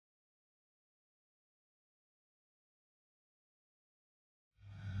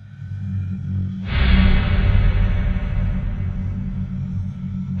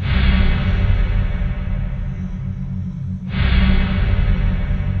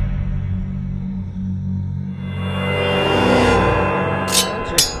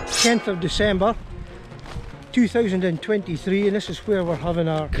10th of December 2023, and this is where we're having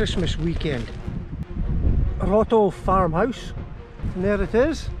our Christmas weekend. Rottel farmhouse, and there it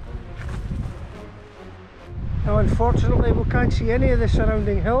is. Now unfortunately we can't see any of the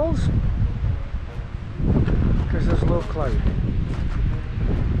surrounding hills because there's low cloud,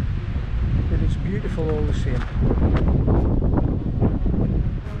 but it's beautiful all the same.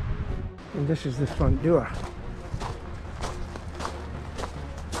 And this is the front door.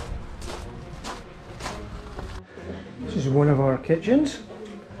 This is one of our kitchens,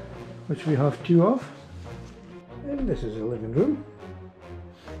 which we have two of, and this is the living room.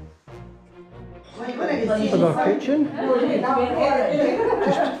 With our kitchen,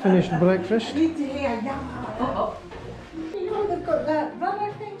 just finished breakfast. You know they've got that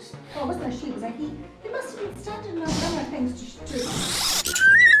runner things. Oh, it wasn't a sheet, it was a heat. They must have been standing on runner things to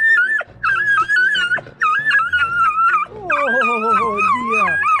Oh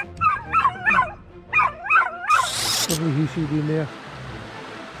dear! Probably he should be in there.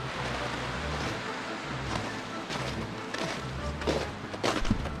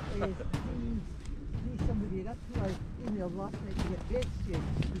 Somebody, that's who I emailed last night to get beds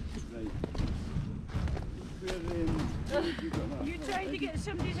changed. You trying to get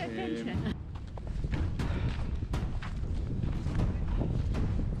somebody's attention?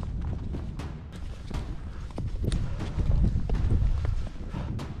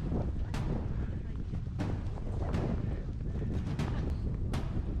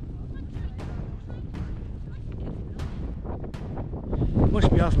 Must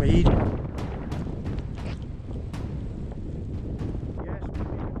be off my heat.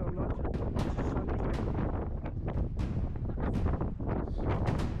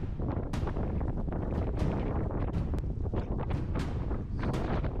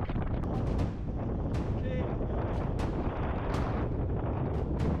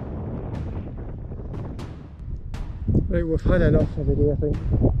 Right, we've had enough for the day, I think.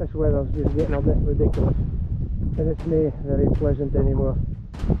 This weather's just getting a bit ridiculous. And it's not very pleasant anymore.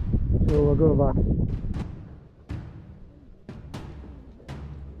 So we'll go back.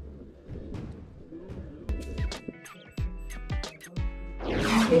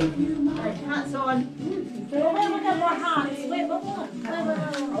 hats on. Well, where we got more hats? Wait, what?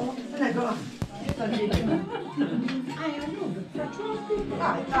 I got.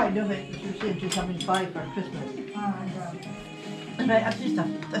 I know that you said just having 5 for Christmas. Right, that's just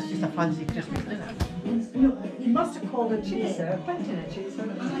a fancy Christmas dinner. No, you must have called a chaser, painting a chaser.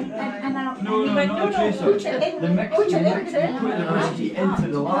 No, chaser. The mix, put the whiskey into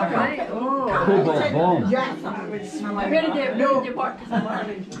the lager. Cobalt bomb. Where did it work?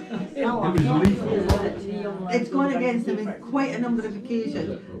 It was lethal. It's gone against him in quite a number of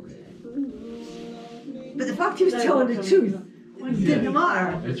occasions. But the fact he was telling the truth didn't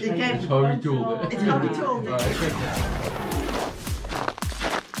matter. It's how he told it. It's how he told it.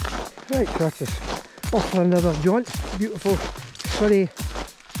 Right, Curtis, off for another jaunt. Beautiful, sunny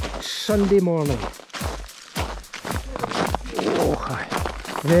Sunday morning. Oh, hi.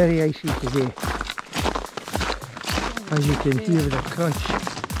 Very icy today, as you can hear the crunch.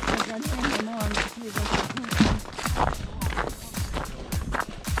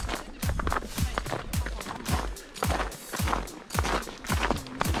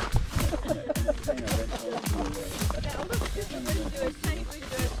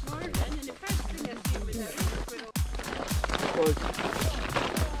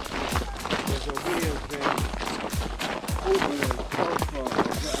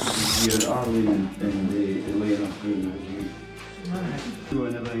 You're early in the laying of food as you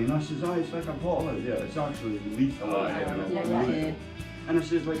and everything. And I says, oh, it's like a bottle out there. It's actually lethal out there. And I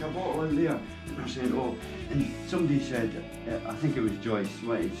says, like a bottle out there. And I said, oh, and somebody said, I think it was Joyce,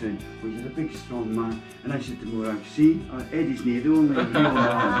 what he said, well, you're a big strong man. And I said to him, see, Eddie's near the only real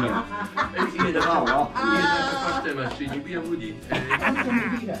man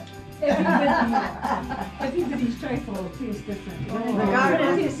here. Everybody's trifle tastes different. The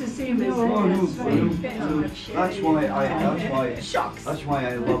garden tastes the same as That's why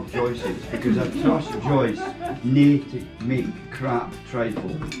I love Joyce's, because I trust Joyce not to make crap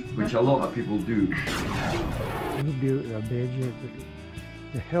trifle, which a lot of people do. We'll be out of our bed yet, but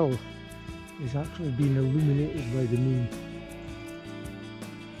the hill is actually being illuminated by the moon.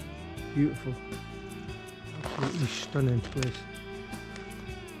 Beautiful, absolutely stunning place.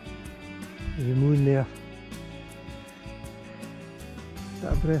 There's the moon there. Is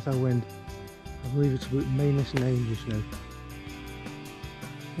that a breath of wind? I believe it's about -9 just now.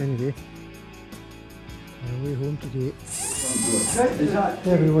 Anyway, our way home today. Is that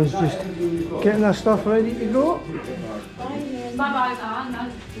Everyone's just getting their stuff ready to go. Bye-bye,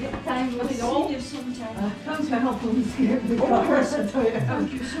 Anne. Next time we'll see you sometime. Thanks for helping me get the cars.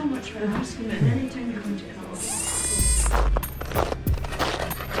 Thank you so much for asking me. Anytime you come to help.